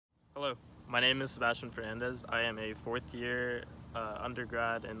Hello, my name is Sebastian Fernandez. I am a fourth year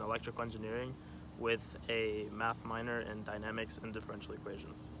undergrad in electrical engineering with a math minor in dynamics and differential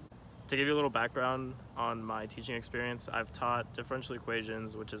equations. To give you a little background on my teaching experience, I've taught differential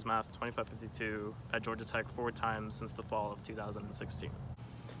equations, which is math 2552, at Georgia Tech 4 times since the fall of 2016.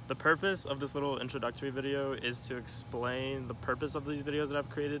 The purpose of this little introductory video is to explain the purpose of these videos that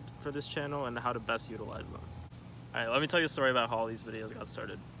I've created for this channel and how to best utilize them. Alright, let me tell you a story about how all these videos got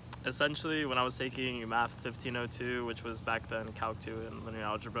started. Essentially, when I was taking Math 1502, which was back then Calc 2 and linear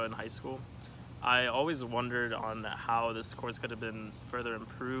algebra in high school, I always wondered on how this course could have been further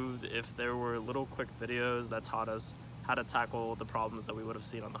improved if there were little quick videos that taught us how to tackle the problems that we would have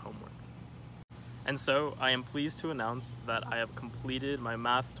seen on the homework. And so, I am pleased to announce that I have completed my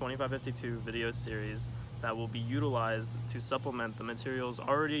Math 2552 video series that will be utilized to supplement the materials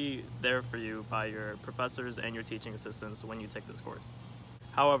already there for you by your professors and your teaching assistants when you take this course.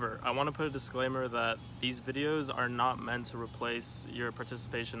 However, I want to put a disclaimer that these videos are not meant to replace your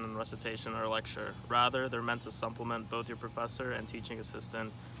participation in recitation or lecture. Rather, they're meant to supplement both your professor and teaching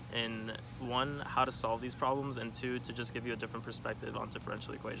assistant in 1, how to solve these problems, and 2, to just give you a different perspective on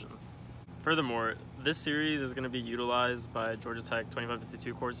differential equations. Furthermore, this series is going to be utilized by Georgia Tech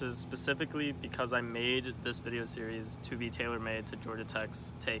 2552 courses specifically because I made this video series to be tailor-made to Georgia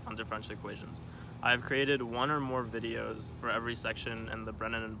Tech's take on differential equations. I've created 1 or more videos for every section in the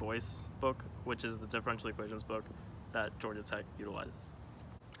Brennan and Boyce book, which is the differential equations book that Georgia Tech utilizes.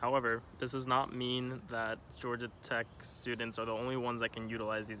 However, this does not mean that Georgia Tech students are the only ones that can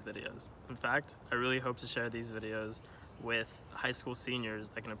utilize these videos. In fact, I really hope to share these videos with high school seniors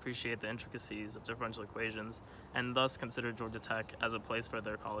that can appreciate the intricacies of differential equations and thus consider Georgia Tech as a place for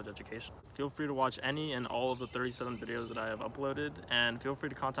their college education. Feel free to watch any and all of the 37 videos that I have uploaded, and feel free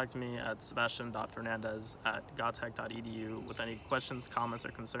to contact me at sebastian.fernandez@gotech.edu with any questions, comments,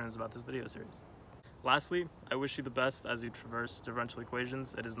 or concerns about this video series. Lastly, I wish you the best as you traverse differential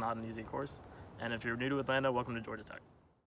equations. It is not an easy course, and if you're new to Atlanta, welcome to Georgia Tech.